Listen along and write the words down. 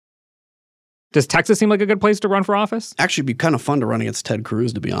Does Texas seem like a good place to run for office? Actually, it'd be kind of fun to run against Ted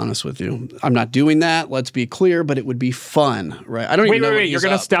Cruz, to be honest with you. I'm not doing that, let's be clear, but it would be fun, right? I don't even know. Wait, you're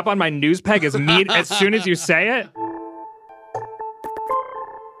going to step on my news peg as soon as you say it?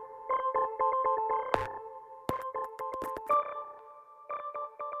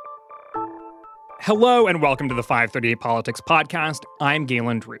 Hello and welcome to the 538 Politics Podcast. I'm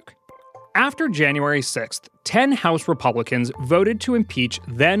Galen Druk. After January 6th, 10 House Republicans voted to impeach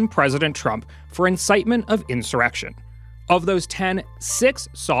then-President Trump for incitement of insurrection. Of those 10, 6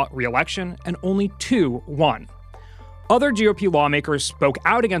 sought re-election and only 2 won. Other GOP lawmakers spoke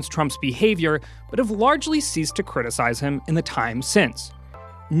out against Trump's behavior, but have largely ceased to criticize him in the time since.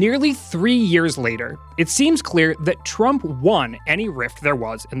 Nearly 3 years later, it seems clear that Trump won any rift there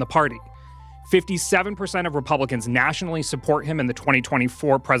was in the party. 57% of Republicans nationally support him in the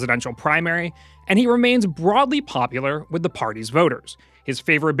 2024 presidential primary, and he remains broadly popular with the party's voters. His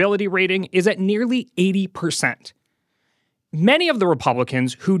favorability rating is at nearly 80%. Many of the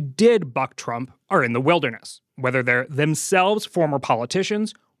Republicans who did buck Trump are in the wilderness, whether they're themselves former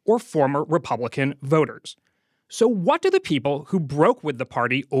politicians or former Republican voters. So what do the people who broke with the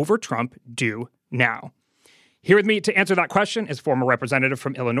party over Trump do now? Here with me to answer that question is former Representative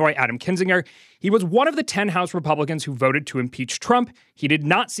from Illinois, Adam Kinzinger. He was one of the 10 House Republicans who voted to impeach Trump. He did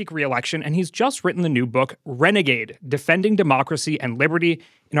not seek re-election, and he's just written the new book, Renegade, Defending Democracy and Liberty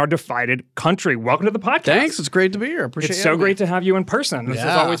in Our Divided Country. Welcome to the podcast. Thanks. It's great to be here. Appreciate it. It's so great to have you in person. This is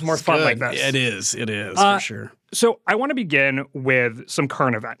always more fun like this. It is, for sure. So I want to begin with some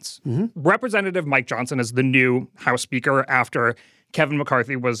current events. Representative Mike Johnson is the new House Speaker after Kevin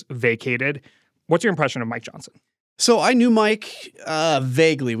McCarthy was vacated. What's your impression of Mike Johnson? So I knew Mike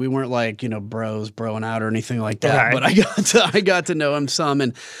vaguely. We weren't like, broing out or anything like that. Okay. But I got to know him some.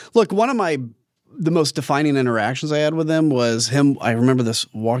 And look, one of the most defining interactions I had with him was him. I remember this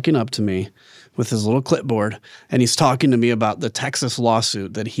walking up to me with his little clipboard, and he's talking to me about the Texas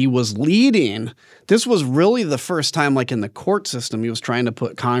lawsuit that he was leading. This was really the first time, like in the court system, he was trying to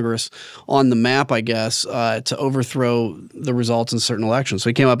put Congress on the map, I guess, to overthrow the results in certain elections. So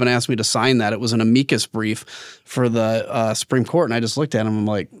he came up and asked me to sign that. It was an amicus brief for the Supreme Court, and I just looked at him. I'm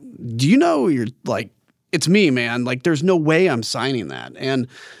like, do you know you're like, it's me, man. Like, there's no way I'm signing that. And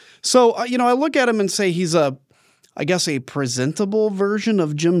so, I look at him and say he's a presentable version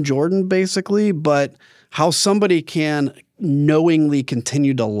of Jim Jordan, basically, but how somebody can knowingly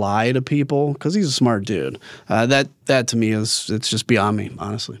continue to lie to people, because he's a smart dude, that to me it's just beyond me,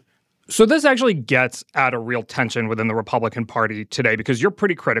 honestly. So this actually gets at a real tension within the Republican Party today, because you're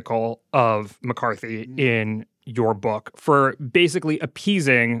pretty critical of McCarthy in your book for basically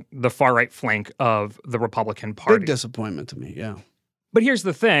appeasing the far-right flank of the Republican Party. Big disappointment to me, yeah. But here's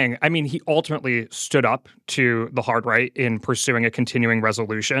the thing. I mean, he ultimately stood up to the hard right in pursuing a continuing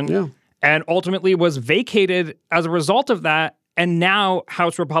resolution and ultimately was vacated as a result of that. And now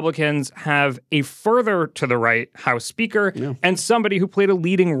House Republicans have a further to the right House Speaker and somebody who played a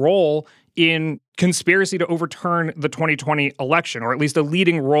leading role in conspiracy to overturn the 2020 election, or at least a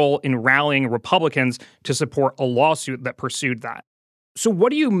leading role in rallying Republicans to support a lawsuit that pursued that. So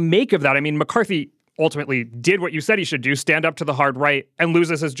what do you make of that? I mean, McCarthy ultimately did what you said he should do, stand up to the hard right, and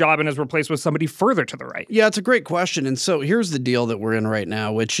loses his job and is replaced with somebody further to the right. Yeah, it's a great question. And so here's the deal that we're in right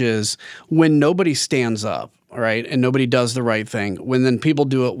now, which is when nobody stands up, right, and nobody does the right thing, when then people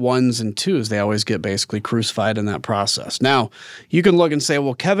do it ones and twos, they always get basically crucified in that process. Now, you can look and say,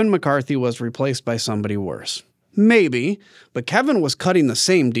 well, Kevin McCarthy was replaced by somebody worse. Maybe, but Kevin was cutting the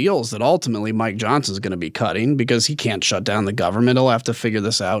same deals that ultimately Mike Johnson's going to be cutting, because he can't shut down the government. He'll have to figure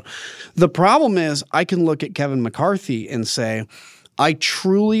this out. The problem is I can look at Kevin McCarthy and say, I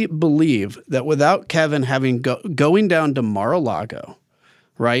truly believe that without Kevin having going down to Mar-a-Lago,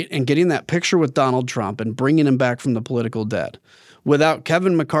 right, and getting that picture with Donald Trump and bringing him back from the political dead, without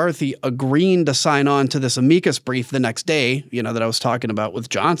Kevin McCarthy agreeing to sign on to this amicus brief the next day, that I was talking about with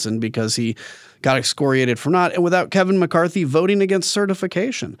Johnson because he got excoriated for not, and without Kevin McCarthy voting against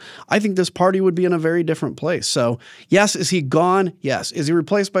certification, I think this party would be in a very different place. So, yes, is he gone? Yes. Is he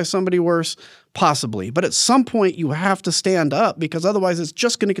replaced by somebody worse? Possibly. But at some point, you have to stand up, because otherwise it's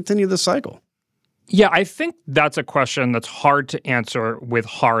just going to continue this cycle. Yeah, I think that's a question that's hard to answer with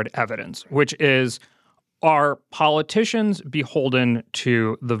hard evidence, which is, are politicians beholden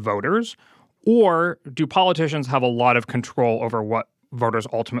to the voters, or do politicians have a lot of control over what voters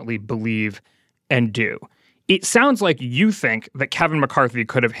ultimately believe and do? It sounds like you think that Kevin McCarthy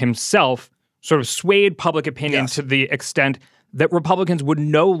could have himself sort of swayed public opinion to the extent that Republicans would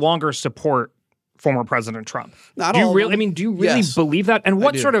no longer support former President Trump. Not all. Do you really believe that? And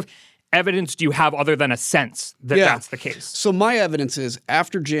what sort of evidence do you have other than a sense that that's the case? So my evidence is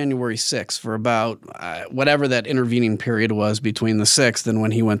after January 6th, for about whatever that intervening period was between the 6th and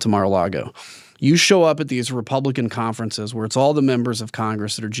when he went to Mar-a-Lago, you show up at these Republican conferences where it's all the members of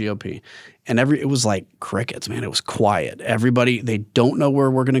Congress that are GOP, and it was like crickets, man. It was quiet. Everybody, they don't know where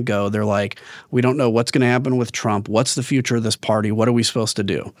we're going to go. They're like, we don't know what's going to happen with Trump. What's the future of this party? What are we supposed to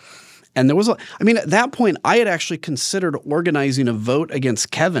do? And there was, at that point, I had actually considered organizing a vote against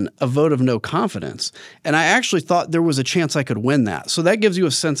Kevin, a vote of no confidence. And I actually thought there was a chance I could win that. So that gives you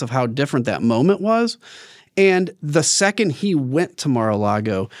a sense of how different that moment was. And the second he went to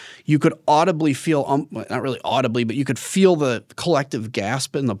Mar-a-Lago, you could audibly feel, not really audibly, but you could feel the collective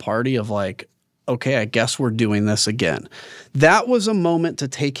gasp in the party of like, okay, I guess we're doing this again. That was a moment to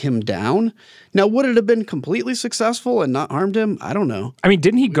take him down. Now, would it have been completely successful and not harmed him? I don't know.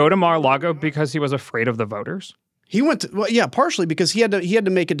 Didn't he go to Mar-a-Lago because he was afraid of the voters? He went to, partially because he had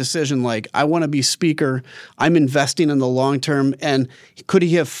to make a decision like, I want to be speaker. I'm investing in the long term. And could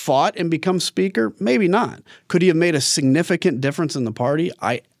he have fought and become speaker? Maybe not. Could he have made a significant difference in the party?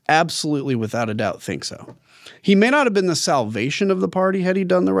 I absolutely, without a doubt, think so. He may not have been the salvation of the party had he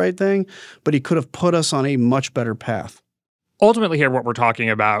done the right thing, but he could have put us on a much better path. Ultimately here, what we're talking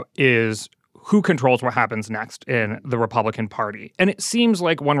about is who controls what happens next in the Republican Party. And it seems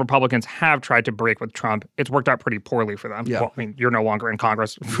like when Republicans have tried to break with Trump, it's worked out pretty poorly for them. Yeah. Well, you're no longer in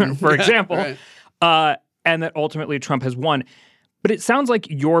Congress, for example. Right. And that ultimately Trump has won. But it sounds like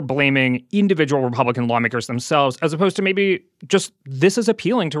you're blaming individual Republican lawmakers themselves as opposed to maybe just this is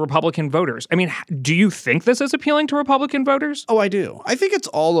appealing to Republican voters. Do you think this is appealing to Republican voters? Oh, I do. I think it's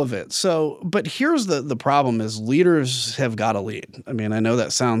all of it. But here's the problem is leaders have got to lead. I know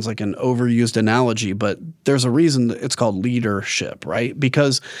that sounds like an overused analogy, but there's a reason that it's called leadership, right?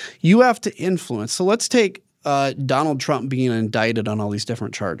 Because you have to influence. So let's take Donald Trump being indicted on all these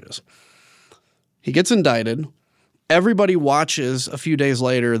different charges. He gets indicted. Everybody watches a few days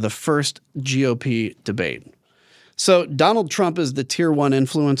later the first GOP debate. So Donald Trump is the tier 1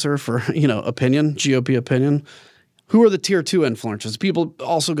 influencer for, opinion, GOP opinion. Who are the tier 2 influencers? People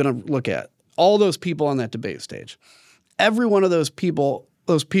also going to look at all those people on that debate stage. Every one of those people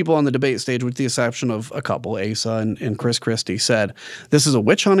on the debate stage, with the exception of a couple, Asa and Chris Christie, said, this is a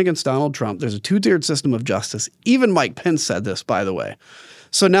witch hunt against Donald Trump. There's a two-tiered system of justice. Even Mike Pence said this, by the way.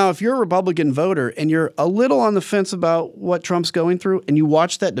 So now if you're a Republican voter and you're a little on the fence about what Trump's going through and you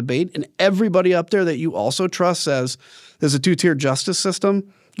watch that debate and everybody up there that you also trust says there's a two-tiered justice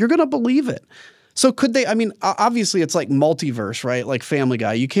system, you're going to believe it. So could they, obviously it's like multiverse, right? Like Family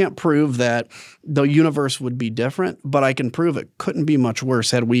Guy. You can't prove that the universe would be different, but I can prove it couldn't be much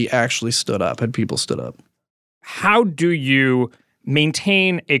worse had we actually stood up, had people stood up. How do you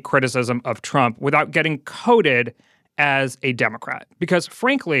maintain a criticism of Trump without getting coded as a Democrat? Because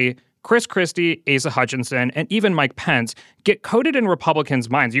frankly, Chris Christie, Asa Hutchinson, and even Mike Pence get coded in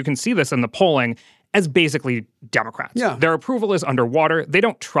Republicans' minds. You can see this in the polling as basically Democrats. Yeah. Their approval is underwater. They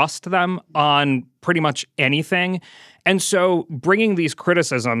don't trust them on pretty much anything. And so bringing these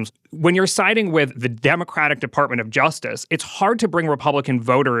criticisms, when you're siding with the Democratic Department of Justice, it's hard to bring Republican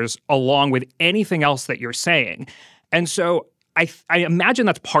voters along with anything else that you're saying. And so I imagine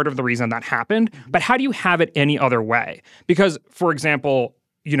that's part of the reason that happened, but how do you have it any other way? Because, for example,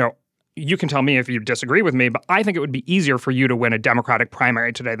 you can tell me if you disagree with me, but I think it would be easier for you to win a Democratic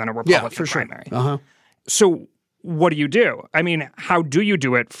primary today than a Republican primary. Uh-huh. So what do you do? How do you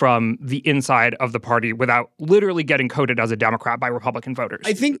do it from the inside of the party without literally getting coded as a Democrat by Republican voters?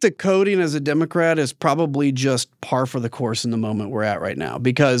 I think the coding as a Democrat is probably just par for the course in the moment we're at right now,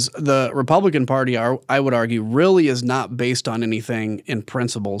 because the Republican Party, I would argue, really is not based on anything in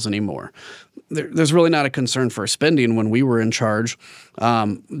principles anymore. There's really not a concern for spending when we were in charge.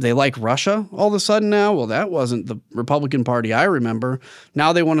 They like Russia all of a sudden now. Well, that wasn't the Republican Party I remember.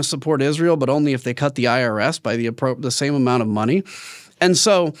 Now they want to support Israel, but only if they cut the IRS by the same amount of money. And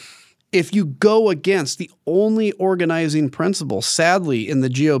so if you go against the only organizing principle, sadly, in the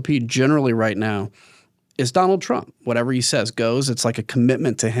GOP generally right now, is Donald Trump. Whatever he says goes. It's like a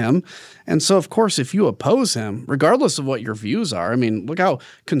commitment to him. And so, of course, if you oppose him, regardless of what your views are, look how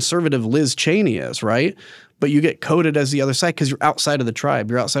conservative Liz Cheney is, right? But you get coded as the other side because you're outside of the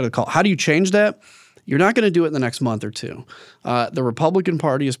tribe. You're outside of the cult. How do you change that? You're not going to do it in the next month or two. The Republican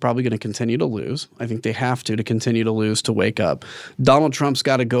Party is probably going to continue to lose. I think they have to continue to lose to wake up. Donald Trump's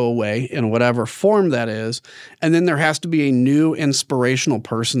got to go away in whatever form that is. And then there has to be a new inspirational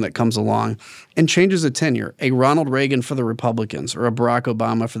person that comes along and changes the tenure. A Ronald Reagan for the Republicans or a Barack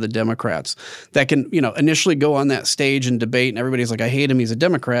Obama for the Democrats that can, initially go on that stage and debate and everybody's like, I hate him, he's a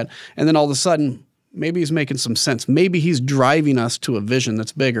Democrat. And then all of a sudden, Maybe he's making some sense. Maybe he's driving us to a vision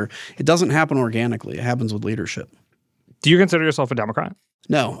that's bigger. It doesn't happen organically. It happens with leadership. Do you consider yourself a Democrat?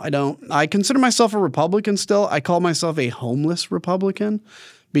 No, I don't. I consider myself a Republican still. I call myself a homeless Republican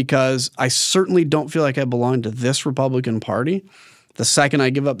because I certainly don't feel like I belong to this Republican Party. The second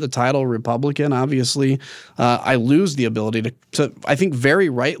I give up the title Republican, obviously, I lose the ability to, I think, very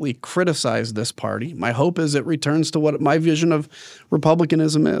rightly criticize this party. My hope is it returns to what my vision of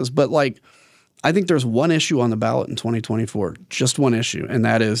Republicanism is. But, I think there's one issue on the ballot in 2024, just one issue, and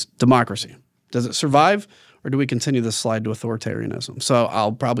that is democracy. Does it survive, or do we continue this slide to authoritarianism? So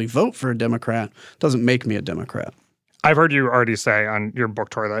I'll probably vote for a Democrat. Doesn't make me a Democrat. I've heard you already say on your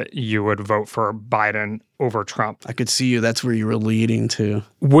book tour that you would vote for Biden over Trump. I could see you. That's where you were leading to.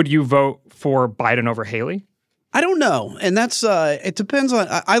 Would you vote for Biden over Haley? I don't know. And that's, it depends on,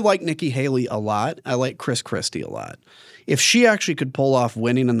 I like Nikki Haley a lot. I like Chris Christie a lot. If she actually could pull off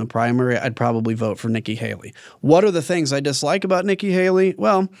winning in the primary, I'd probably vote for Nikki Haley. What are the things I dislike about Nikki Haley?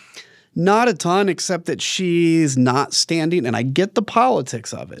 Well, not a ton, except that she's not standing, and I get the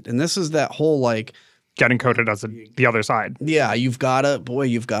politics of it. And this is that whole getting coded as the other side. Yeah, you've got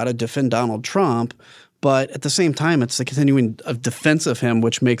to defend Donald Trump, but at the same time, it's the continuing of defense of him,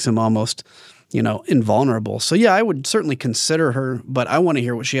 which makes him almost, invulnerable. So yeah, I would certainly consider her, but I want to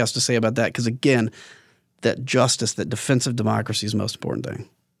hear what she has to say about that because again, that justice, that defense of democracy is the most important thing.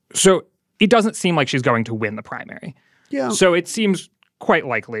 So it doesn't seem like she's going to win the primary. Yeah. So it seems quite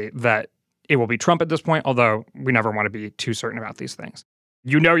likely that it will be Trump at this point, although we never want to be too certain about these things.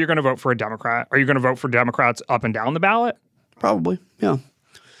 You're going to vote for a Democrat. Are you going to vote for Democrats up and down the ballot? Probably, yeah.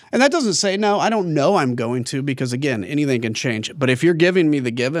 And that doesn't say, no, I don't know I'm going to because, again, anything can change. But if you're giving me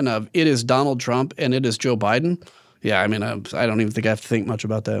the given of it is Donald Trump and it is Joe Biden, yeah, I mean, I don't even think I have to think much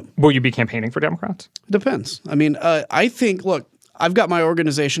about that. Will you be campaigning for Democrats? It depends. I mean, I think, look, I've got my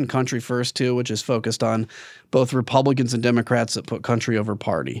organization Country First, too, which is focused on both Republicans and Democrats that put country over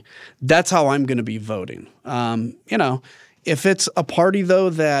party. That's how I'm going to be voting. If it's a party, though,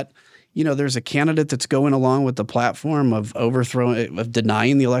 that, there's a candidate that's going along with the platform of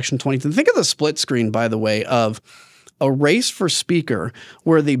denying the election 2020. Think of the split screen, by the way, of a race for speaker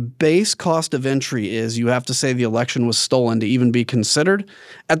where the base cost of entry is you have to say the election was stolen to even be considered.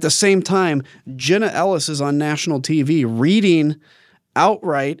 At the same time, Jenna Ellis is on national TV reading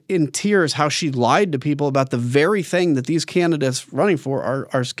outright in tears how she lied to people about the very thing that these candidates running for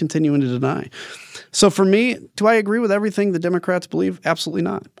are continuing to deny. So for me, do I agree with everything the Democrats believe? Absolutely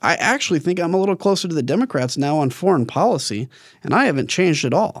not. I actually think I'm a little closer to the Democrats now on foreign policy, and I haven't changed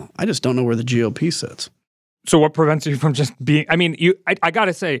at all. I just don't know where the GOP sits. So what prevents you from just being, I got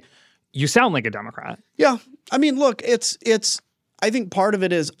to say, you sound like a Democrat. Yeah. I mean, look, I think part of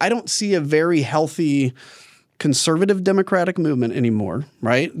it is I don't see a very healthy conservative Democratic movement anymore,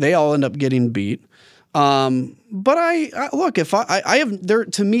 right? They all end up getting beat. But I look, if I have there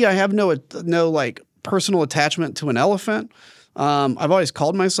to me, I have no personal attachment to an elephant. I've always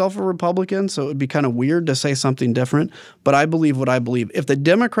called myself a Republican, so it would be kind of weird to say something different. But I believe what I believe. If the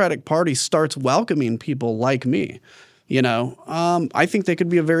Democratic Party starts welcoming people like me, I think they could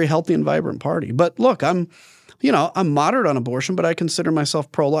be a very healthy and vibrant party. But look, I'm moderate on abortion, but I consider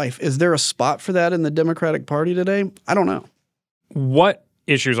myself pro-life. Is there a spot for that in the Democratic Party today? I don't know. What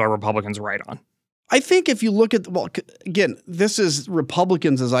issues are Republicans right on? I think if you look at, again, this is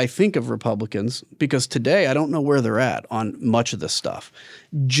Republicans as I think of Republicans, because today I don't know where they're at on much of this stuff.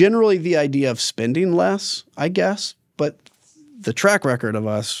 Generally, the idea of spending less, I guess, but the track record of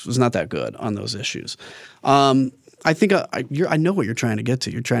us was not that good on those issues. I think I know what you're trying to get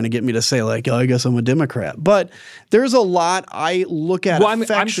to. You're trying to get me to say I guess I'm a Democrat. But there's a lot I look at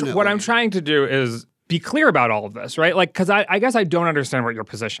affectionately. What I'm trying to do is be clear about all of this, right? Because I guess I don't understand what your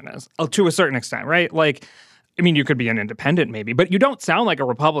position is to a certain extent, right? You could be an independent maybe, but you don't sound like a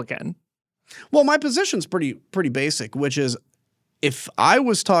Republican. Well, my position's pretty basic, which is if I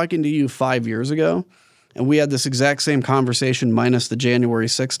was talking to you 5 years ago and we had this exact same conversation minus the January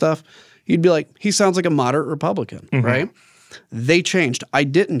 6th stuff, you'd be like, he sounds like a moderate Republican, right? They changed. I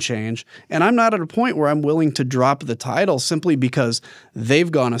didn't change. And I'm not at a point where I'm willing to drop the title simply because they've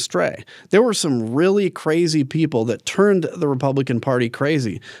gone astray. There were some really crazy people that turned the Republican Party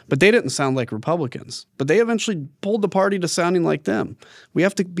crazy, but they didn't sound like Republicans. But they eventually pulled the party to sounding like them. We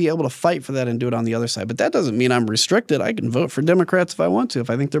have to be able to fight for that and do it on the other side. But that doesn't mean I'm restricted. I can vote for Democrats if I want to, if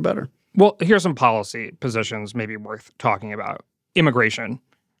I think they're better. Well, here's some policy positions maybe worth talking about. Immigration.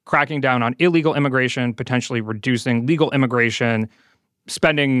 Cracking down on illegal immigration, potentially reducing legal immigration,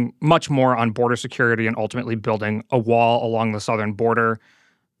 spending much more on border security, and ultimately building a wall along the southern border.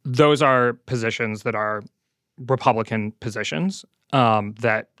 Those are positions that are Republican positions.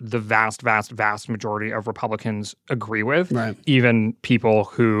 that the vast, vast, vast majority of Republicans agree with, right. Even people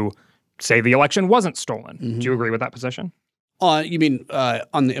who say the election wasn't stolen. Mm-hmm. Do you agree with that position? You mean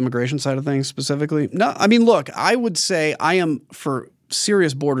on the immigration side of things specifically? No, I mean, look, I would say I am for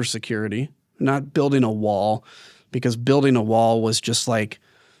serious border security, not building a wall, because building a wall was just like,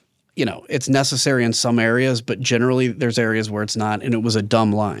 it's necessary in some areas, but generally there's areas where it's not, and it was a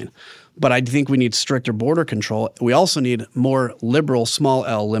dumb line. But I think we need stricter border control. We also need more liberal, small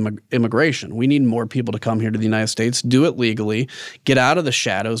L immigration. We need more people to come here to the United States, do it legally, get out of the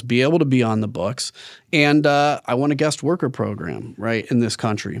shadows, be able to be on the books. And I want a guest worker program, right, in this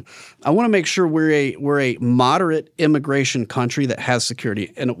country. I want to make sure we're a moderate immigration country that has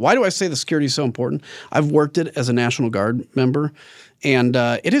security. And why do I say the security is so important? I've worked it as a National Guard member, and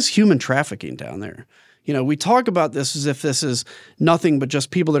it is human trafficking down there. We talk about this as if this is nothing but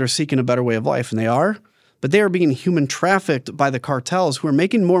just people that are seeking a better way of life, and they are, but they are being human trafficked by the cartels who are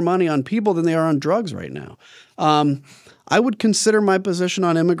making more money on people than they are on drugs right now. I would consider my position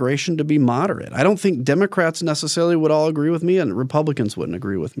on immigration to be moderate. I don't think Democrats necessarily would all agree with me, and Republicans wouldn't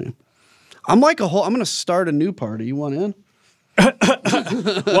agree with me. I'm going to start a new party. You want in?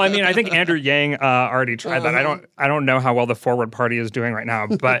 Well, I mean, I think Andrew Yang already tried that. I don't know how well the Forward Party is doing right now,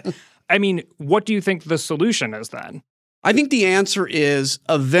 but I mean, what do you think the solution is then? I think the answer is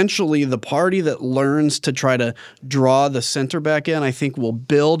eventually the party that learns to try to draw the center back in, I think will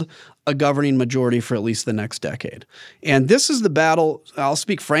build a governing majority for at least the next decade. And this is the battle, I'll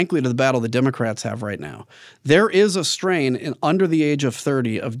speak frankly to the battle the Democrats have right now. There is a strain under the age of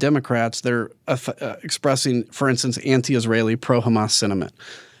 30 of Democrats that are expressing, for instance, anti-Israeli, pro-Hamas sentiment.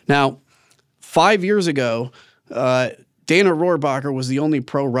 Now, 5 years ago, Dana Rohrabacher was the only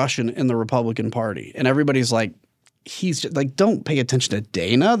pro-Russian in the Republican Party. And everybody's like, he's just like, don't pay attention to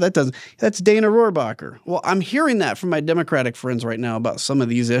Dana. That's Dana Rohrabacher. Well, I'm hearing that from my Democratic friends right now about some of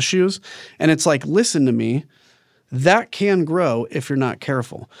these issues. And it's like, listen to me, that can grow if you're not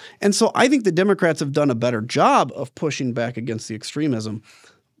careful. And so I think the Democrats have done a better job of pushing back against the extremism.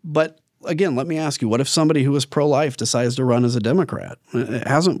 But again, let me ask you, what if somebody who is pro-life decides to run as a Democrat? It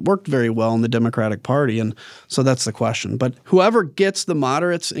hasn't worked very well in the Democratic Party, and so that's the question. But whoever gets the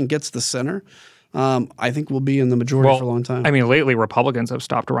moderates and gets the center, I think will be in the majority for a long time. I mean, lately Republicans have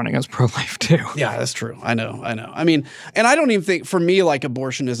stopped running as pro-life too. Yeah, that's true. I know. I mean, and I don't even think, for me, like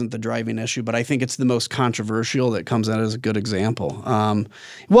abortion isn't the driving issue, but I think it's the most controversial that comes out as a good example.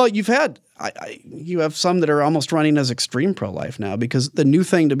 Well, you have some that are almost running as extreme pro-life now, because the new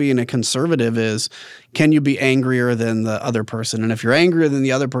thing to being a conservative is, can you be angrier than the other person? And if you're angrier than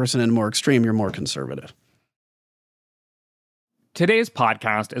the other person and more extreme, you're more conservative. Today's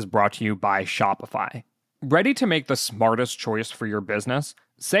podcast is brought to you by Shopify. Ready to make the smartest choice for your business?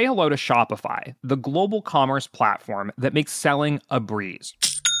 Say hello to Shopify, the global commerce platform that makes selling a breeze.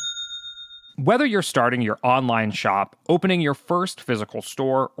 Whether you're starting your online shop, opening your first physical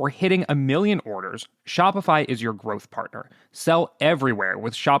store, or hitting 1 million orders, Shopify is your growth partner. Sell everywhere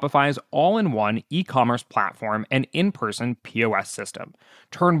with Shopify's all-in-one e-commerce platform and in-person POS system.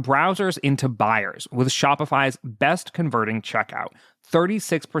 Turn browsers into buyers with Shopify's best converting checkout,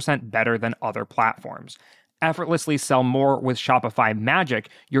 36% better than other platforms. Effortlessly sell more with Shopify Magic,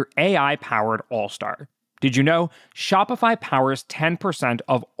 your AI-powered all-star. Did you know Shopify powers 10%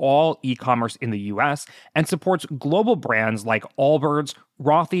 of all e-commerce in the US and supports global brands like Allbirds,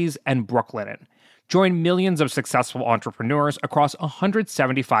 Rothy's, and Brooklinen? Join millions of successful entrepreneurs across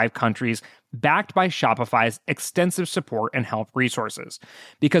 175 countries, backed by Shopify's extensive support and help resources.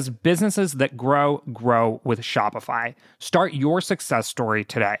 Because businesses that grow, grow with Shopify. Start your success story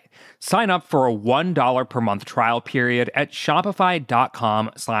today. Sign up for a $1 per month trial period at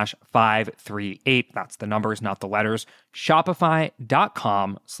shopify.com/538. That's the numbers, not the letters.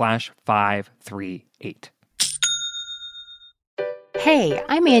 Shopify.com/538. Hey,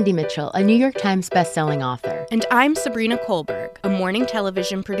 I'm Andy Mitchell, a New York Times bestselling author. And I'm Sabrina Kohlberg, a morning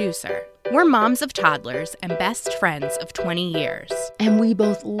television producer. We're moms of toddlers and best friends of 20 years. And we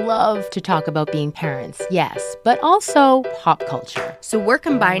both love to talk about being parents, yes, but also pop culture. So we're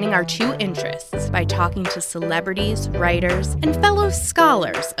combining our two interests by talking to celebrities, writers, and fellow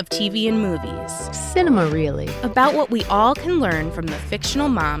scholars of TV and movies. Cinema, really. About what we all can learn from the fictional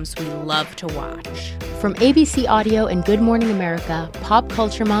moms we love to watch. From ABC Audio and Good Morning America, Pop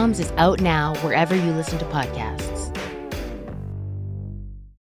Culture Moms is out now wherever you listen to podcasts.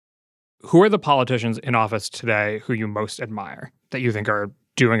 Who are the politicians in office today who you most admire, that you think are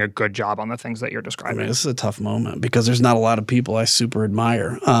doing a good job on the things that you're describing? I mean, this is a tough moment because there's not a lot of people I super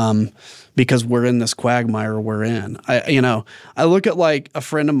admire because we're in this quagmire we're in. I look at like a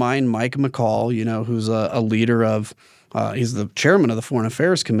friend of mine, Mike McCall, who's a leader of He's the chairman of the Foreign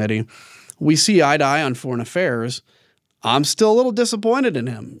Affairs Committee. We see eye to eye on foreign affairs. I'm still a little disappointed in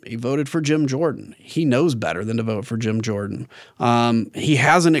him. He voted for Jim Jordan. He knows better than to vote for Jim Jordan. He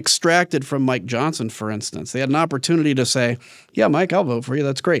hasn't extracted from Mike Johnson, for instance. They had an opportunity to say, yeah, Mike, I'll vote for you.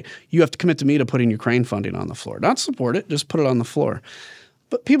 That's great. You have to commit to me to putting Ukraine funding on the floor. Not support it, just put it on the floor.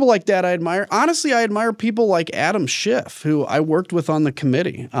 But people like that I admire. Honestly, I admire people like Adam Schiff, who I worked with on the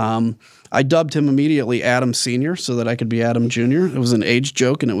committee. I dubbed him immediately Adam Sr. so that I could be Adam Jr. It was an age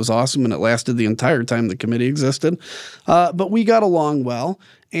joke, and it was awesome, and it lasted the entire time the committee existed. But we got along well,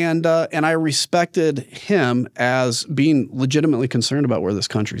 and I respected him as being legitimately concerned about where this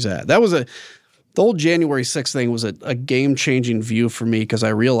country's at. The old January 6th thing was a game-changing view for me because I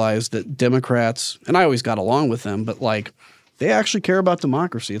realized that Democrats, and I always got along with them, but they actually care about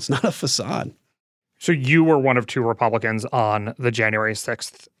democracy. It's not a facade. So you were one of two Republicans on the January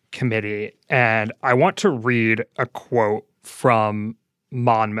 6th committee, and I want to read a quote from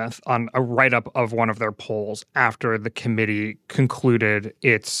Monmouth on a write-up of one of their polls after the committee concluded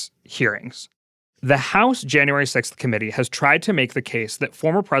its hearings. The House January 6th committee has tried to make the case that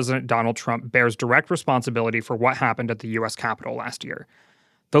former President Donald Trump bears direct responsibility for what happened at the U.S. Capitol last year.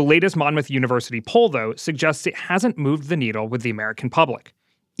 The latest Monmouth University poll, though, suggests it hasn't moved the needle with the American public.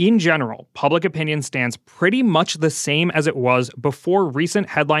 In general, public opinion stands pretty much the same as it was before recent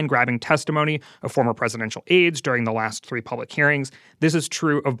headline-grabbing testimony of former presidential aides during the last three public hearings. This is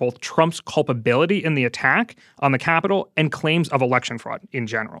true of both Trump's culpability in the attack on the Capitol and claims of election fraud in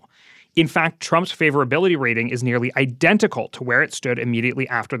general. In fact, Trump's favorability rating is nearly identical to where it stood immediately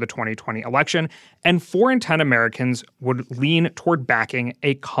after the 2020 election, and 4 in 10 Americans would lean toward backing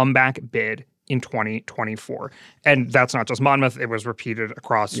a comeback bid in 2024. And that's not just Monmouth, it was repeated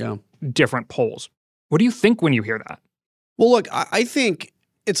across different polls. What do you think when you hear that? Well, look, I think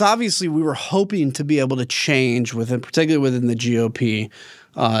it's obviously we were hoping to be able to change particularly within the GOP,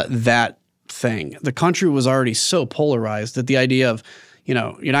 that thing. The country was already so polarized that the idea of you're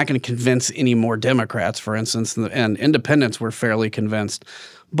not going to convince any more Democrats, for instance, and independents were fairly convinced.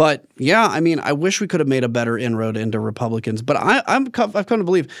 But yeah, I wish we could have made a better inroad into Republicans. But I've come to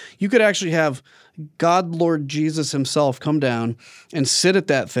believe you could actually have God, Lord Jesus himself come down and sit at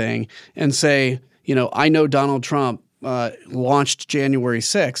that thing and say, I know Donald Trump launched January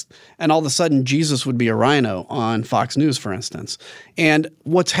 6th, and all of a sudden Jesus would be a rhino on Fox News, for instance. And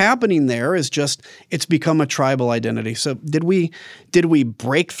what's happening there is just it's become a tribal identity. So did we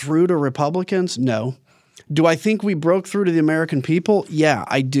break through to Republicans? No. Do I think we broke through to the American people? Yeah,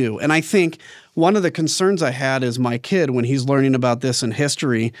 I do. And I think one of the concerns I had is my kid, when he's learning about this in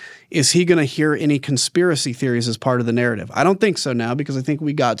history, is he going to hear any conspiracy theories as part of the narrative? I don't think so now because I think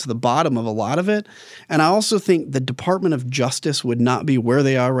we got to the bottom of a lot of it. And I also think the Department of Justice would not be where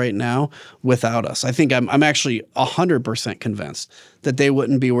they are right now without us. I think I'm actually 100% convinced that they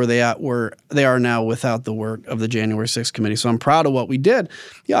wouldn't be where they are now without the work of the January 6th committee. So I'm proud of what we did.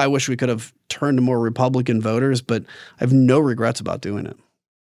 Yeah, I wish we could have turned to more Republican voters, but I have no regrets about doing it.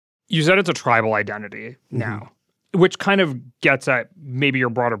 You said it's a tribal identity now, which kind of gets at maybe your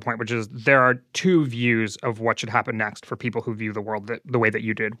broader point, which is there are two views of what should happen next for people who view the world the way that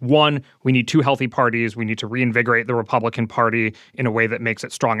you did. One, we need two healthy parties. We need to reinvigorate the Republican Party in a way that makes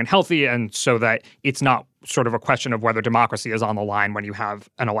it strong and healthy, and so that it's not sort of a question of whether democracy is on the line when you have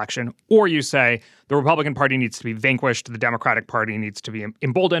an election. Or you say the Republican Party needs to be vanquished, the Democratic Party needs to be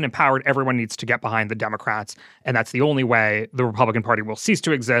emboldened, empowered, everyone needs to get behind the Democrats, and that's the only way the Republican Party will cease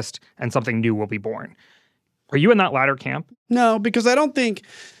to exist and something new will be born. Are you in that latter camp? No, because I don't think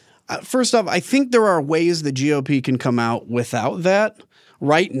first off, I think there are ways the GOP can come out without that.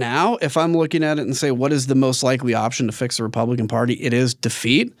 Right now, if I'm looking at it and say, what is the most likely option to fix the Republican Party? It is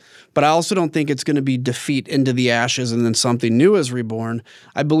defeat. But I also don't think it's going to be defeat into the ashes and then something new is reborn.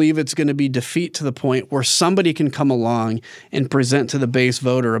 I believe it's going to be defeat to the point where somebody can come along and present to the base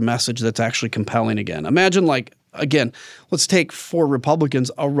voter a message that's actually compelling again. Imagine again, let's take for Republicans,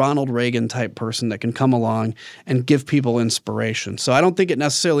 a Ronald Reagan type person that can come along and give people inspiration. So I don't think it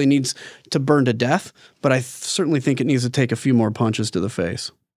necessarily needs to burn to death, but I certainly think it needs to take a few more punches to the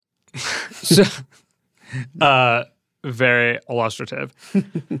face. So, very illustrative.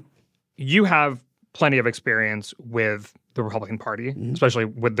 You have plenty of experience with the Republican Party, especially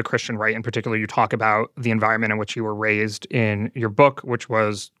with the Christian right in particular. You talk about the environment in which you were raised in your book, which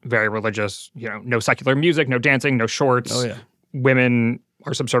was very religious, no secular music, no dancing, no shorts. Oh, yeah. Women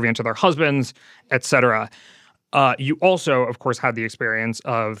are subservient to their husbands, etc. You also, of course, had the experience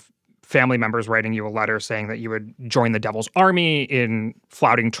of family members writing you a letter saying that you would join the devil's army in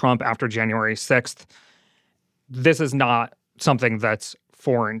flouting Trump after January 6th. This is not something that's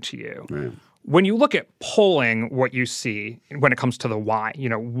foreign to you. Right. When you look at polling, what you see when it comes to the why,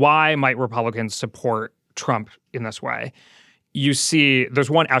 why might Republicans support Trump in this way? You see there's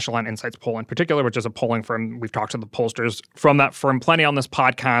one Echelon Insights poll in particular, which is a polling firm. We've talked to the pollsters from that firm plenty on this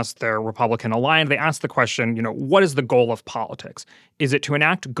podcast. They're Republican aligned. They asked the question, what is the goal of politics? Is it to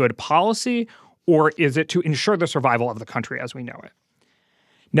enact good policy, or is it to ensure the survival of the country as we know it?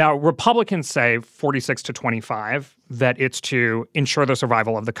 Now, Republicans say 46 to 25 that it's to ensure the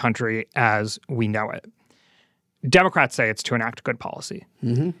survival of the country as we know it. Democrats say it's to enact good policy.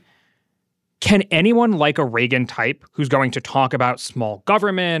 Mm-hmm. Can anyone like a Reagan type who's going to talk about small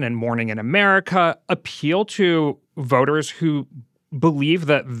government and morning in America appeal to voters who believe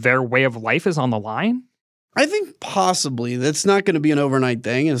that their way of life is on the line? I think possibly. That's not going to be an overnight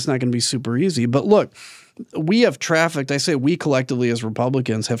thing, and it's not going to be super easy. But look, we have trafficked, I say we collectively as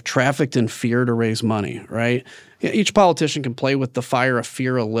Republicans have trafficked in fear to raise money, right? Each politician can play with the fire of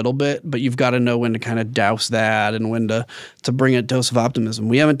fear a little bit, but you've got to know when to kind of douse that and when to bring a dose of optimism.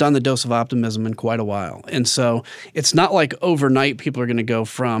 We haven't done the dose of optimism in quite a while. And so it's not like overnight people are going to go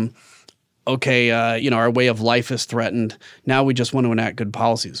from, okay, our way of life is threatened. Now we just want to enact good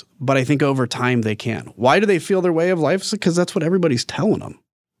policies. But I think over time they can. Why do they feel their way of life? Because that's what everybody's telling them.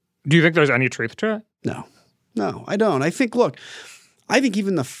 Do you think there's any truth to it? No, I don't. I think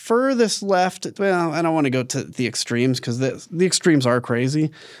even the furthest left, well, I don't want to go to the extremes because the extremes are crazy,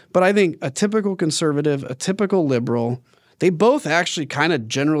 but I think a typical conservative, a typical liberal, they both actually kind of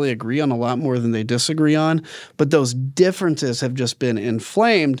generally agree on a lot more than they disagree on, but those differences have just been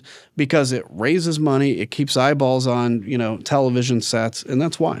inflamed because it raises money, it keeps eyeballs on, television sets, and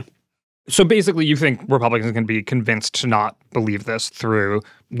that's why. So basically you think Republicans can be convinced to not believe this through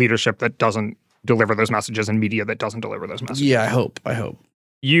leadership that doesn't deliver those messages and media that doesn't deliver those messages? Yeah, I hope.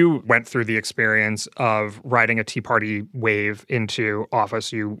 You went through the experience of riding a Tea Party wave into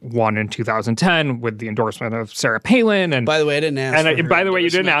office. You won in 2010 with the endorsement of Sarah Palin. And by the way, I didn't ask for her by the way,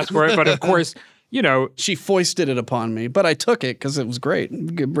 you didn't ask for it, but of course, she foisted it upon me, but I took it because it was great.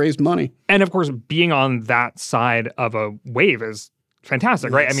 It raised money. And of course, being on that side of a wave is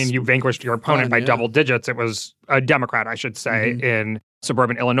fantastic, right? I mean, you vanquished your opponent by double digits. It was a Democrat, I should say, in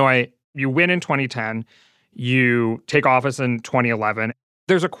suburban Illinois. You win in 2010. You take office in 2011.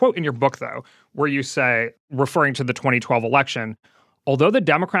 There's a quote in your book, though, where you say, referring to the 2012 election, although the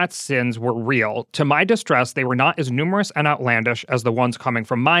Democrats' sins were real, to my distress, they were not as numerous and outlandish as the ones coming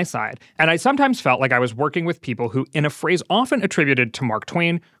from my side. And I sometimes felt like I was working with people who, in a phrase often attributed to Mark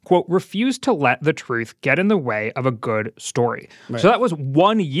Twain, quote, refused to let the truth get in the way of a good story. Right. So that was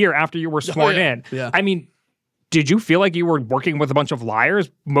 1 year after you were sworn in. Yeah. I mean, did you feel like you were working with a bunch of liars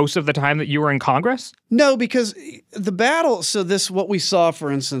most of the time that you were in Congress? No, because the battle, what we saw,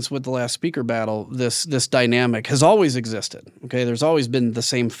 for instance, with the last speaker battle, this dynamic has always existed. Okay, there's always been the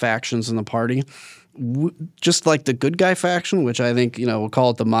same factions in the party. Just like the good guy faction, which I think, we'll call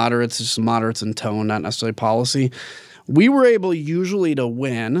it the moderates, just moderates in tone, not necessarily policy. We were able usually to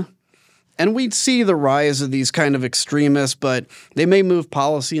win. And we'd see the rise of these kind of extremists, but they may move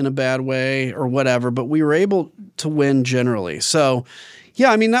policy in a bad way or whatever, but we were able to win generally. So,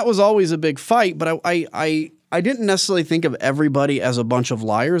 yeah, I mean, that was always a big fight, but I didn't necessarily think of everybody as a bunch of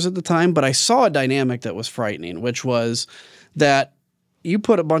liars at the time, but I saw a dynamic that was frightening, which was that you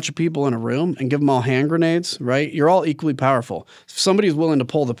put a bunch of people in a room and give them all hand grenades, right? You're all equally powerful. If somebody's willing to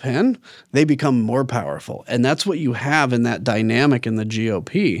pull the pin, they become more powerful. And that's what you have in that dynamic in the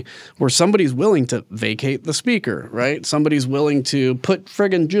GOP, where somebody's willing to vacate the speaker, right? Somebody's willing to put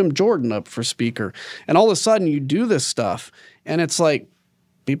friggin' Jim Jordan up for speaker. And all of a sudden you do this stuff and it's like,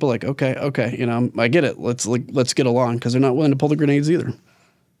 people are like, okay, I get it. Let's get along, because they're not willing to pull the grenades either.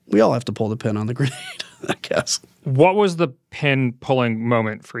 We all have to pull the pin on the grenade, I guess. What was the pin pulling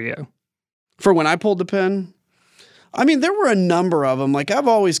moment for you? For when I pulled the pin? I mean, there were a number of them. Like,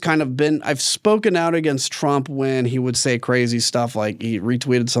 I've spoken out against Trump when he would say crazy stuff, like he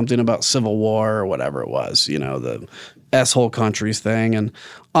retweeted something about civil war or whatever it was, the S-hole countries thing. And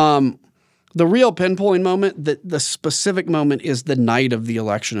the real pin pulling moment, the specific moment is the night of the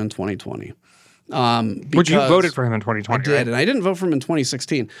election in 2020. But you voted for him in 2020, I did, right? And I didn't vote for him in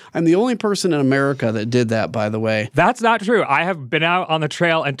 2016. I'm the only person in America that did that, by the way. That's not true. I have been out on the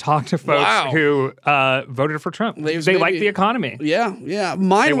trail and talked to folks who voted for Trump. They like the economy. Yeah.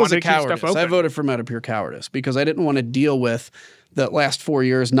 Mine was a cowardice. I voted for him out of pure cowardice because I didn't want to deal with the last 4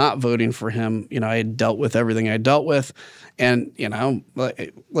 years not voting for him. I had dealt with everything I dealt with. And,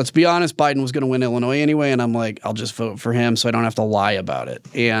 let's be honest, Biden was going to win Illinois anyway. And I'm like, I'll just vote for him so I don't have to lie about it.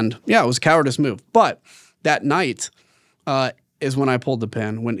 And yeah, it was a cowardice move. But that night is when I pulled the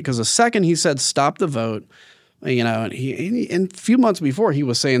pin. Because the second he said, stop the vote, And and a few months before, he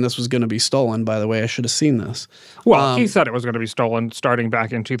was saying this was going to be stolen. By the way, I should have seen this. Well, he said it was going to be stolen starting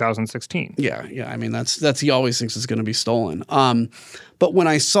back in 2016. Yeah. I mean, that's he always thinks it's going to be stolen. But when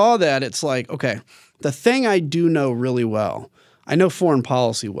I saw that, it's like, okay, the thing I do know really well, I know foreign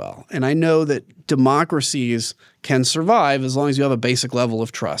policy well, and I know that democracies can survive as long as you have a basic level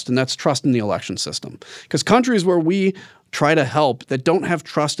of trust, and that's trust in the election system. Because countries where we try to help that don't have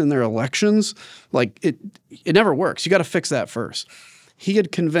trust in their elections, like it never works. You got to fix that first. He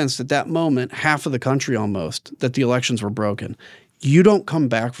had convinced at that moment, half of the country almost, that the elections were broken. You don't come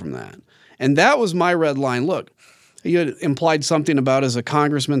back from that. And that was my red line. Look, you had implied something about, is a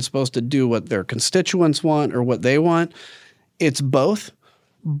congressman supposed to do what their constituents want or what they want? It's both.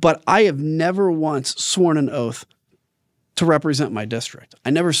 But I have never once sworn an oath to represent my district. I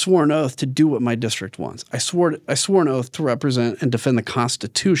never swore an oath to do what my district wants. I swore an oath to represent and defend the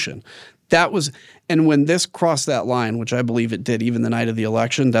Constitution. And when this crossed that line, which I believe it did even the night of the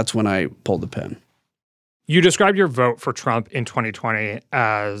election, that's when I pulled the pin. You described your vote for Trump in 2020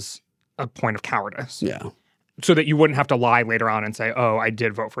 as a point of cowardice. Yeah. So that you wouldn't have to lie later on and say, oh, I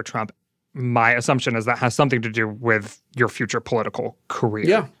did vote for Trump. My assumption is that has something to do with your future political career.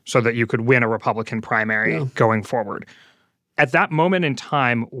 Yeah. So that you could win a Republican primary going forward. At that moment in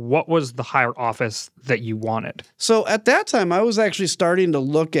time, what was the higher office that you wanted? So at that time, I was actually starting to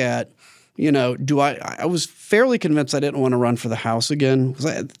look at, I was fairly convinced I didn't want to run for the House again. Because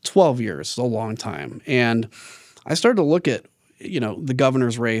I had 12 years, a long time. And I started to look at, the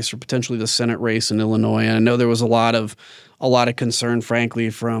governor's race or potentially the Senate race in Illinois. And I know there was a lot of concern,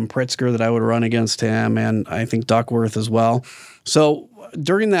 frankly, from Pritzker that I would run against him, and I think Duckworth as well. So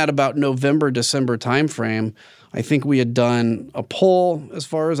during that about November, December timeframe, I think we had done a poll, as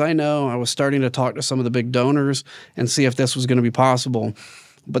far as I know. I was starting to talk to some of the big donors and see if this was going to be possible.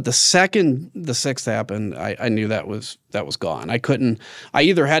 But the second the 6th happened, I knew that was gone. I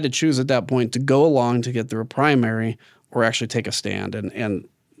either had to choose at that point to go along to get through a primary or actually take a stand. And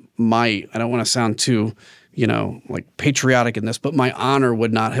I don't want to sound too, patriotic in this, but my honor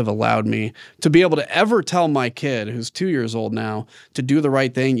would not have allowed me to be able to ever tell my kid, who's 2 years old now, to do the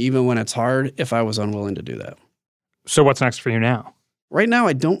right thing even when it's hard, if I was unwilling to do that. So what's next for you now? Right now,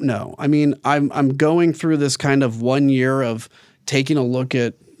 I don't know. I mean, I'm going through this kind of 1 year of taking a look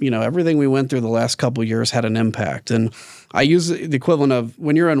at, everything we went through the last couple of years had an impact. And I use the equivalent of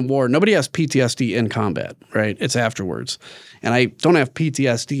when you're in war, nobody has PTSD in combat, right? It's afterwards. And I don't have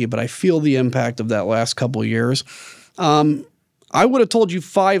PTSD, but I feel the impact of that last couple of years. I would have told you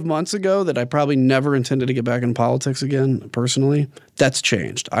 5 months ago that I probably never intended to get back in politics again, personally. That's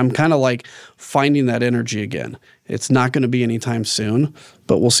changed. I'm kind of like finding that energy again. It's not going to be anytime soon,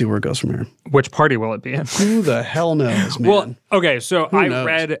 but we'll see where it goes from here. Which party will it be in? Who the hell knows, man? Well, okay, so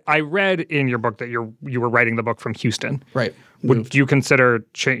I read in your book that you were writing the book from Houston. Right. Would you consider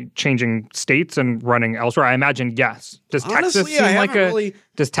changing states and running elsewhere? I imagine yes. Does Texas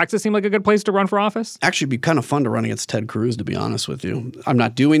seem like a good place to run for office? Actually, it'd be kind of fun to run against Ted Cruz, to be honest with you. I'm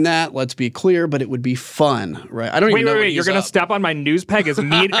not doing that. Let's be clear, but it would be fun, right? I don't even know. Wait! You're going to step on my news peg as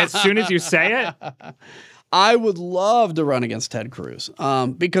soon as you say it? I would love to run against Ted Cruz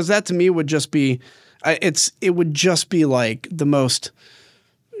because that to me would just be it would just be like the most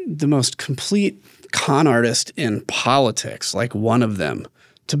complete con artist in politics, like one of them.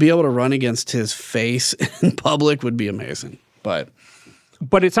 To be able to run against his face in public would be amazing. But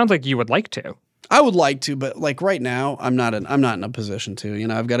it sounds like you would like to. I would like to, but like right now, I'm not in a position to.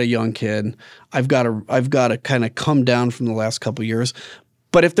 I've got a young kid. I've got to kind of come down from the last couple of years.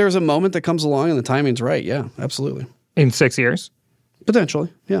 But if there's a moment that comes along and the timing's right, yeah, absolutely. In 6 years? Potentially,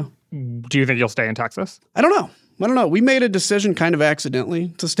 yeah. Do you think you'll stay in Texas? I don't know. We made a decision kind of accidentally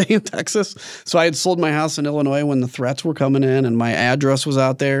to stay in Texas. So I had sold my house in Illinois when the threats were coming in and my address was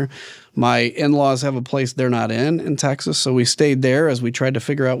out there. My in-laws have a place they're not in Texas. So we stayed there as we tried to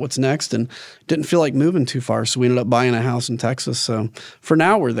figure out what's next and didn't feel like moving too far. So we ended up buying a house in Texas. So for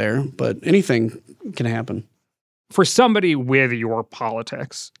now we're there, but anything can happen. For somebody with your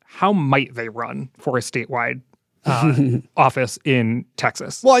politics, how might they run for a statewide office in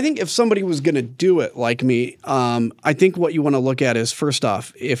Texas? Well, I think if somebody was going to do it like me, I think what you want to look at is, first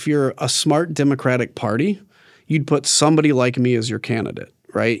off, if you're a smart Democratic Party, you'd put somebody like me as your candidate,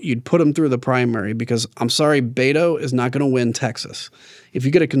 right? You'd put them through the primary because, I'm sorry, Beto is not going to win Texas. If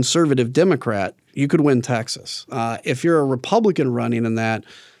you get a conservative Democrat, you could win Texas. If you're a Republican running in that,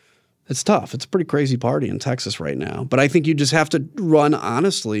 it's tough. It's a pretty crazy party in Texas right now. But I think you just have to run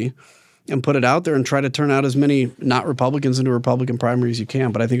honestly and put it out there and try to turn out as many not Republicans into Republican primaries as you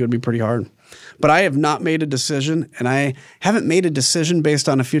can. But I think it would be pretty hard. But I have not made a decision, and I haven't made a decision based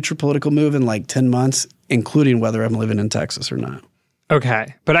on a future political move in like 10 months, including whether I'm living in Texas or not.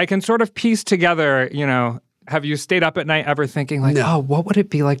 Okay. But I can sort of piece together, have you stayed up at night ever thinking like, No. what would it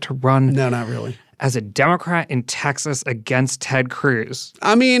be like to run No, not really. as a Democrat in Texas against Ted Cruz?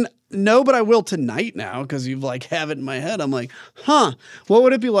 I mean, no, but I will tonight now because you've like have it in my head. I'm like, what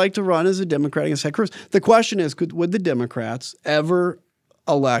would it be like to run as a Democrat against Ted Cruz? The question is, would the Democrats ever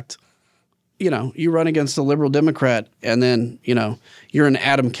elect, you run against a liberal Democrat and then, you're an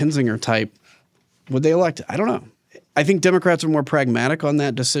Adam Kinzinger type. Would they elect? I don't know. I think Democrats are more pragmatic on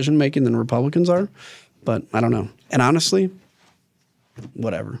that decision making than Republicans are, but I don't know. And honestly,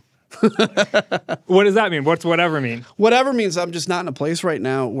 whatever. What does that mean? What's whatever mean? Whatever means I'm just not in a place right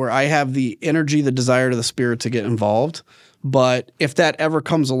now where I have the energy, the desire, to the spirit to get involved. But if that ever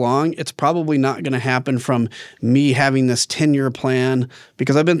comes along, it's probably not going to happen from me having this 10-year plan,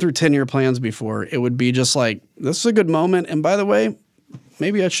 because I've been through 10-year plans before. It would be just like, this is a good moment. And by the way,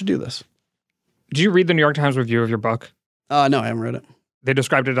 maybe I should do this. Do you read the New York Times review of your book? No, I haven't read it. They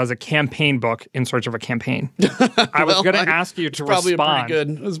described it as a campaign book in search of a campaign. I was going to ask you to respond.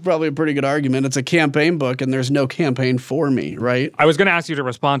 It's probably a pretty good argument. It's a campaign book, and there's no campaign for me, right? I was going to ask you to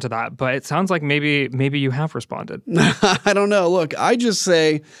respond to that, but it sounds like maybe you have responded. I don't know. Look, I just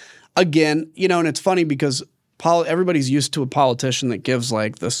say, again, and it's funny because everybody's used to a politician that gives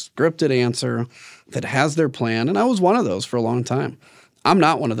like the scripted answer that has their plan, and I was one of those for a long time. I'm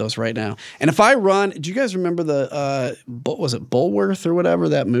not one of those right now. And if I run, do you guys remember was it Bulworth or whatever,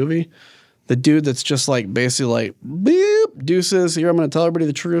 that movie? The dude that's just like basically like, beep, deuces, here I'm going to tell everybody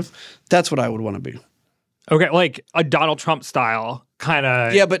the truth. That's what I would want to be. Okay, like a Donald Trump style kind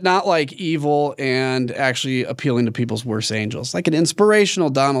of. Yeah, but not like evil and actually appealing to people's worst angels. Like an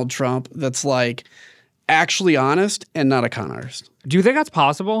inspirational Donald Trump that's like actually honest and not a con artist. Do you think that's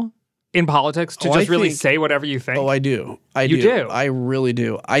possible? In politics, to just really say whatever you think? Oh, I do. You do? I really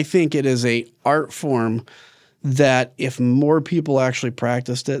do. I think it is a art form that if more people actually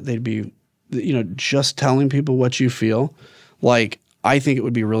practiced it, they'd be, just telling people what you feel. Like, I think it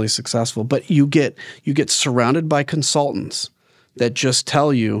would be really successful. But you get surrounded by consultants that just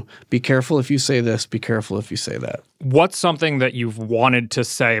tell you, be careful if you say this, be careful if you say that. What's something that you've wanted to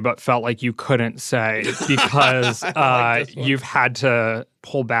say but felt like you couldn't say because you've had to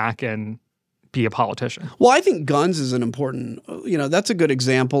pull back and be a politician? Well, I think guns is an important, that's a good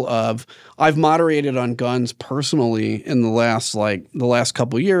example of, I've moderated on guns personally in the last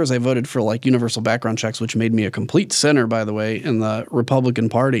couple of years. I voted for like universal background checks, which made me a complete sinner, by the way, in the Republican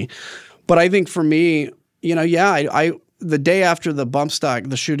Party. But I think for me, the day after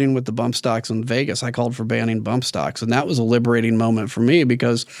the shooting with the bump stocks in Vegas, I called for banning bump stocks. And that was a liberating moment for me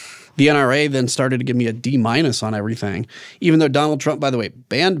because the NRA then started to give me a D- on everything, even though Donald Trump, by the way,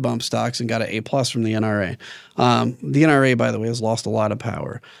 banned bump stocks and got an A+ from the NRA. The NRA, by the way, has lost a lot of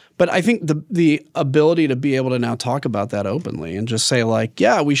power. But I think the ability to be able to now talk about that openly and just say like,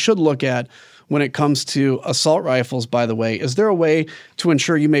 yeah, we should look at, when it comes to assault rifles, by the way, is there a way to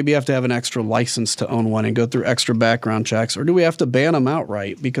ensure you maybe have to have an extra license to own one and go through extra background checks? Or do we have to ban them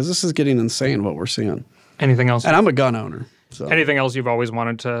outright? Because this is getting insane what we're seeing. Anything else? And I'm a gun owner. So. Anything else you've always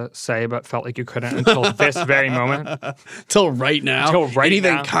wanted to say but felt like you couldn't until this very moment? Till right now?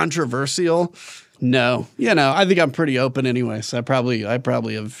 Anything controversial? No. I think I'm pretty open anyway, so I probably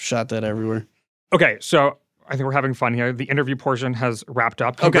have shot that everywhere. Okay, so I think we're having fun here. The interview portion has wrapped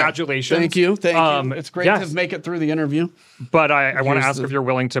up. Congratulations. Thank you. It's great to make it through the interview. But I want to ask if you're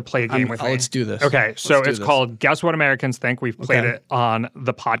willing to play a game with me. Let's do this. Okay, so it's called Guess What Americans Think. We've played it on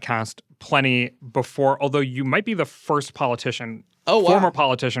the podcast plenty before, although you might be the first politician, former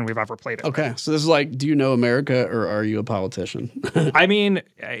politician we've ever played it. Okay, so this is like, do you know America or are you a politician? I mean,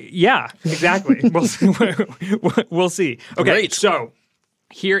 yeah, exactly. We'll see. Okay, Great. So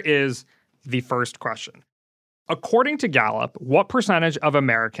here is the first question. According to Gallup, what percentage of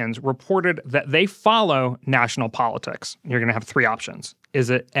Americans reported that they follow national politics? You're going to have three options. Is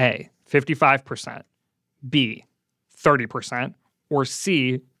it A, 55%, B, 30%, or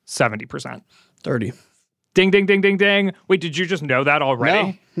C, 70%? 30. Ding, ding, ding, ding, ding. Wait, did you just know that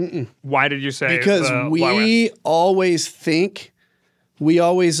already? No. Mm-mm. Why did you say Because we always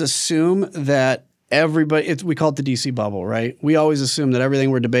assume that everybody, we call it the DC bubble, right? We always assume that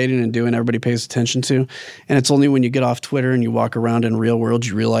everything we're debating and doing, everybody pays attention to. And it's only when you get off Twitter and you walk around in real world,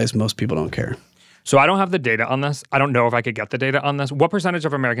 you realize most people don't care. So I don't have the data on this. I don't know if I could get the data on this. What percentage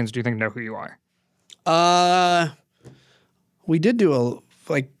of Americans do you think know who you are? We did do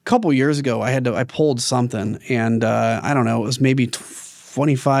a couple years ago, I polled something and I don't know, it was maybe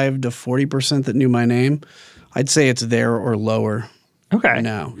 25 to 40% that knew my name. I'd say it's there or lower. Okay.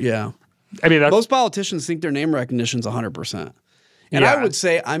 Now, yeah. I mean, most politicians think their name recognition's 100%. And I would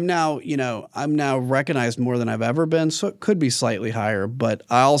say I'm now recognized more than I've ever been, so it could be slightly higher. But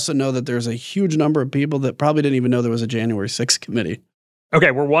I also know that there's a huge number of people that probably didn't even know there was a January 6th committee.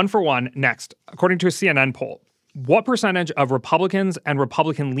 Okay, we're 1 for 1. Next, according to a CNN poll, what percentage of Republicans and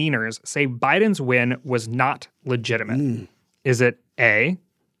Republican leaners say Biden's win was not legitimate? Is it A,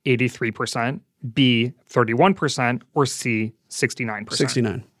 83%, B, 31%, or C, 69%?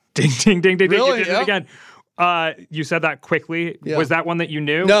 69. Ding, ding, ding, ding, Really? ding. You did it again. You said that quickly. Yeah. Was that one that you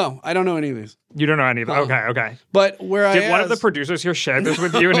knew? No, I don't know any of these. You don't know any of them. Okay. But Did one of the producers here share this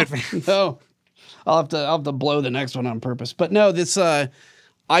with you in advance? No. I'll have to blow the next one on purpose. But no, this I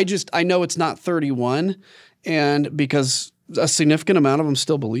know it's not 31, and because a significant amount of them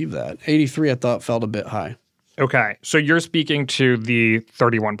still believe that. 83 I thought felt a bit high. Okay. So you're speaking to the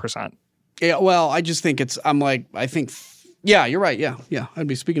 31%. Yeah, well, I just think yeah, you're right. Yeah. I'd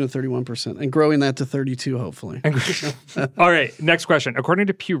be speaking to 31% and growing that to 32, hopefully. All right. Next question. According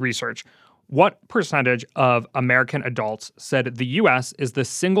to Pew Research, what percentage of American adults said the U.S. is the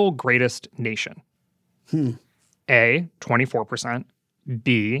single greatest nation? A, 24%,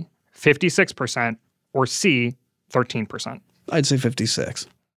 B, 56%, or C, 13%? I'd say 56.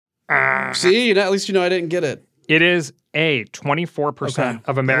 See, at least I didn't get it. It is A, 24%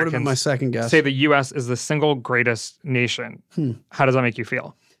 of Americans my second guess. say the U.S. is the single greatest nation. How does that make you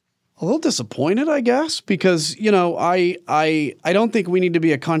feel? A little disappointed, I guess, because, I don't think we need to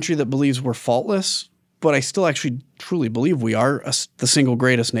be a country that believes we're faultless, but I still actually truly believe we are the single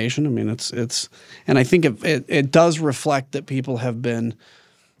greatest nation. I mean, and I think it does reflect that people have been,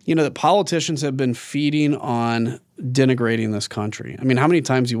 that politicians have been feeding on denigrating this country. I mean, how many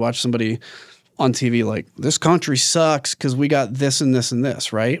times you watch somebody on TV like, this country sucks because we got this and this and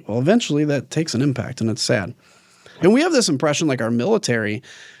this, right? Well, eventually that takes an impact, and it's sad. And we have this impression, like our military,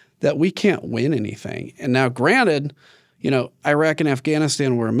 that we can't win anything. And now, granted, Iraq and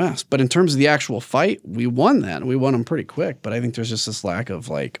Afghanistan were a mess. But in terms of the actual fight, we won that. And we won them pretty quick. But I think there's just this lack of,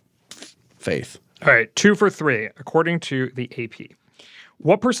 faith. All right, 2 for 3, according to the AP.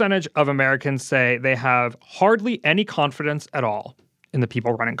 What percentage of Americans say they have hardly any confidence at all in the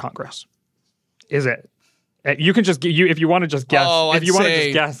people running Congress? Is it? You can just if you want to just guess. I'd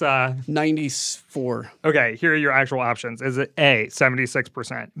say guess. 94. Okay, here are your actual options. Is it A,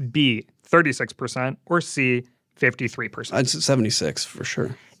 76%, B, 36%, or C, 53%? I'd say 76 for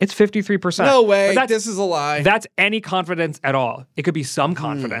sure. It's 53%. No way. This is a lie. That's any confidence at all. It could be some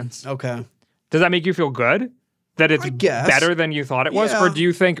confidence. Okay. Does that make you feel good? That it's better than you thought it was? Yeah. Or do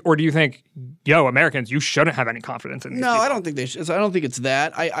you think, yo, Americans, you shouldn't have any confidence in these people? I don't think they should. I don't think it's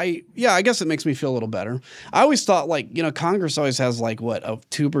that. I guess it makes me feel a little better. I always thought Congress always has a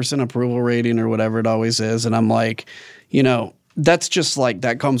 2% approval rating or whatever it always is. And I'm like, that's just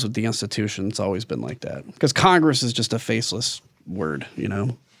that comes with the institution. It's always been like that. Because Congress is just a faceless word,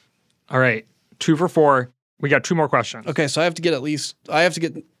 All right. 2 for 4. We got 2 more questions. Okay, so I have to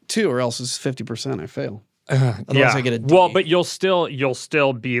get 2 or else it's 50%. I fail. Otherwise I get a D. Well, but you'll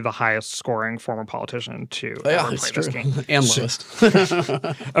still be the highest scoring former politician to ever play this game. And lowest.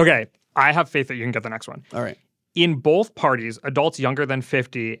 Okay, I have faith that you can get the next one. All right. In both parties, adults younger than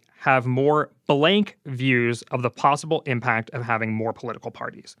 50 have more blank views of the possible impact of having more political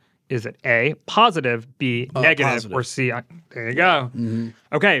parties. Is it A, positive, B, negative, positive. or C? There you go. Mm-hmm.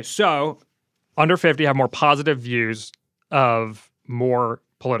 Okay, so under 50 have more positive views of more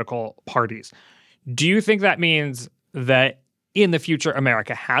political parties. Do you think that means that in the future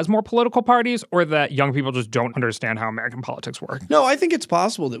America has more political parties, or that young people just don't understand how American politics work? No, I think it's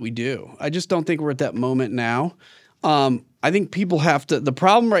possible that we do. I just don't think we're at that moment now. I think people have to – the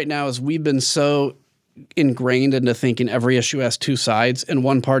problem right now is we've been so ingrained into thinking every issue has 2 sides and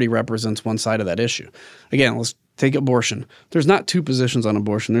one party represents one side of that issue. Again, let's take abortion. There's not 2 positions on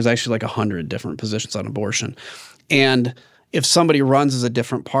abortion. There's actually 100 different positions on abortion. And – if somebody runs as a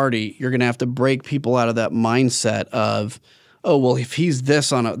different party, you're going to have to break people out of that mindset of, oh, well, if he's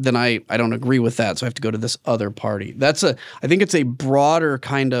this then I don't agree with that, so I have to go to this other party. I think it's a broader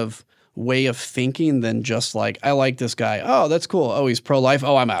kind of way of thinking than just I like this guy. Oh, that's cool. Oh, he's pro-life.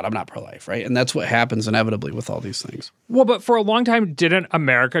 Oh, I'm out. I'm not pro-life, right? And that's what happens inevitably with all these things. Well, but for a long time, didn't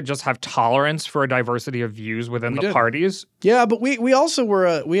America just have tolerance for a diversity of views within the parties? Yeah, but we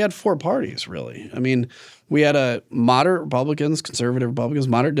also we had 4 parties, really. I mean, we had a moderate Republicans, conservative Republicans,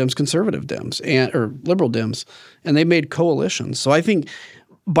 moderate Dems, conservative Dems, or liberal Dems, and they made coalitions. So I think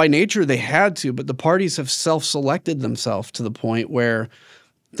by nature they had to, but the parties have self-selected themselves to the point where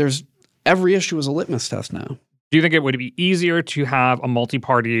every issue is a litmus test now. Do you think it would be easier to have a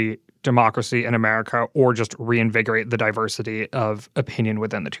multi-party democracy in America or just reinvigorate the diversity of opinion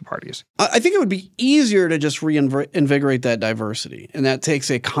within the two parties? I think it would be easier to just reinvigorate that diversity. And that takes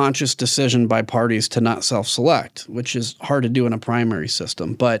a conscious decision by parties to not self-select, which is hard to do in a primary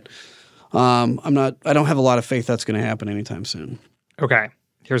system. But I don't have a lot of faith that's going to happen anytime soon. Okay.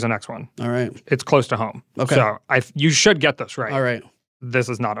 Here's the next one. All right. It's close to home. Okay. So you should get this right. All right. This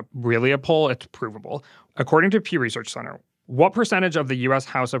is not really a poll. It's provable. According to Pew Research Center, what percentage of the U.S.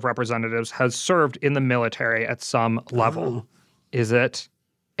 House of Representatives has served in the military at some level? Oh. Is it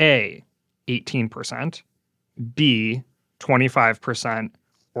A, 18%, B, 25%,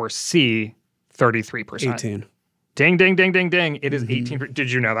 or C, 33%? 18. Ding, ding, ding, ding, ding. It is 18%.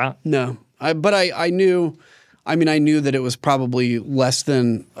 Did you know that? No. But I knew that it was probably less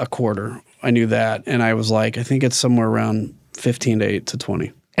than a quarter. I knew that. And I was like, I think it's somewhere around 15 to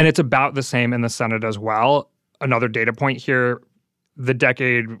 20. And it's about the same in the Senate as well. Another data point here, the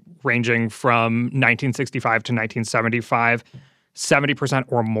decade ranging from 1965 to 1975, 70%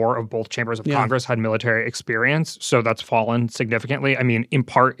 or more of both chambers of Congress had military experience. So that's fallen significantly. I mean, in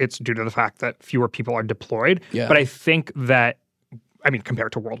part, it's due to the fact that fewer people are deployed. Yeah. But I think that,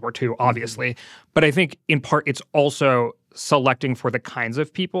 compared to World War II, obviously. But I think in part, it's also selecting for the kinds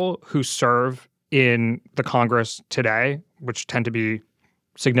of people who serve in the Congress today, which tend to be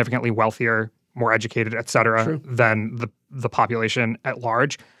significantly wealthier, more educated, et cetera, than the population at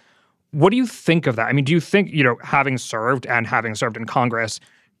large. What do you think of that? I mean, do you think, having served in Congress,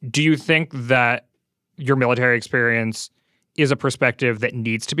 do you think that your military experience is a perspective that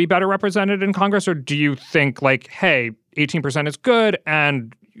needs to be better represented in Congress? Or do you think like, hey, 18% is good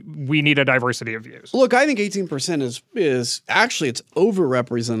and we need a diversity of views? Look, I think 18% is actually it's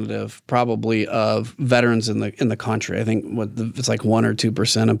overrepresentative probably of veterans in the country. I think it's like 1 or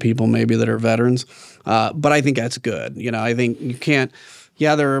 2% of people maybe that are veterans, but I think that's good. I think you can't.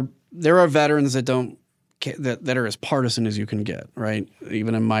 Yeah, there are veterans that don't that are as partisan as you can get, right?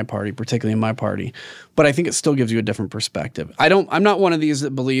 Even in my party, particularly in my party. But I think it still gives you a different perspective. I'm not one of these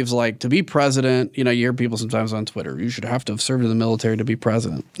that believes like to be president, you hear people sometimes on Twitter, you should have to have served in the military to be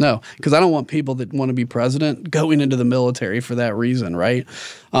president. No, because I don't want people that want to be president going into the military for that reason, right?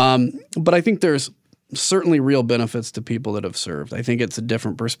 But I think there's certainly real benefits to people that have served. I think it's a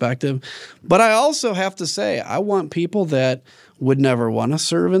different perspective. But I also have to say, I want people that would never want to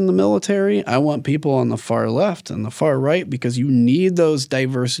serve in the military. I want people on the far left and the far right because you need those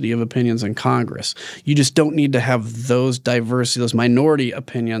diversity of opinions in Congress. You just don't need to have those minority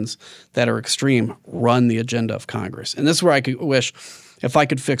opinions that are extreme run the agenda of Congress. And this is where I could wish if I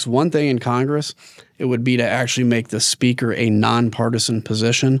could fix one thing in Congress, it would be to actually make the speaker a nonpartisan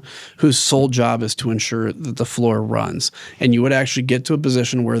position whose sole job is to ensure that the floor runs. And you would actually get to a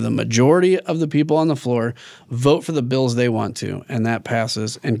position where the majority of the people on the floor vote for the bills they want to, and that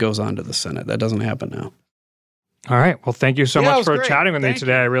passes and goes on to the Senate. That doesn't happen now. All right. Well, thank you so much for great. chatting with me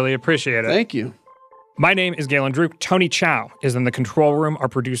today. I really appreciate it. Thank you. My name is Galen Druk. Tony Chow is in the control room. Our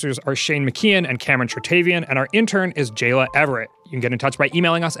producers are Shane McKeon and Cameron Chertavian, and our intern is Jayla Everett. You can get in touch by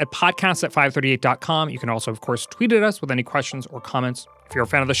emailing us at podcasts@538.com. You can also, of course, tweet at us with any questions or comments. If you're a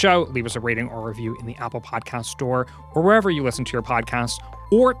fan of the show, leave us a rating or review in the Apple Podcast Store or wherever you listen to your podcasts,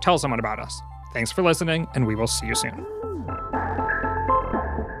 or tell someone about us. Thanks for listening, and we will see you soon.